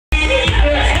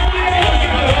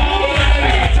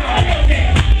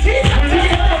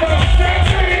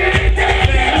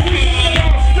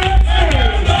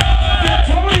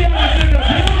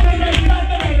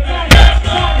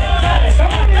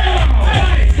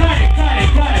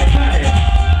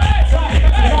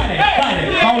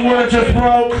just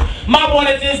broke. My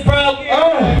water just broke.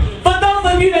 For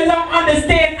those of you that don't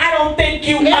understand, I don't think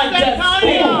you understand.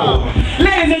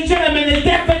 Ladies and gentlemen, the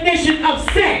definition of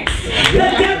sex, the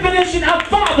definition of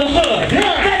fatherhood,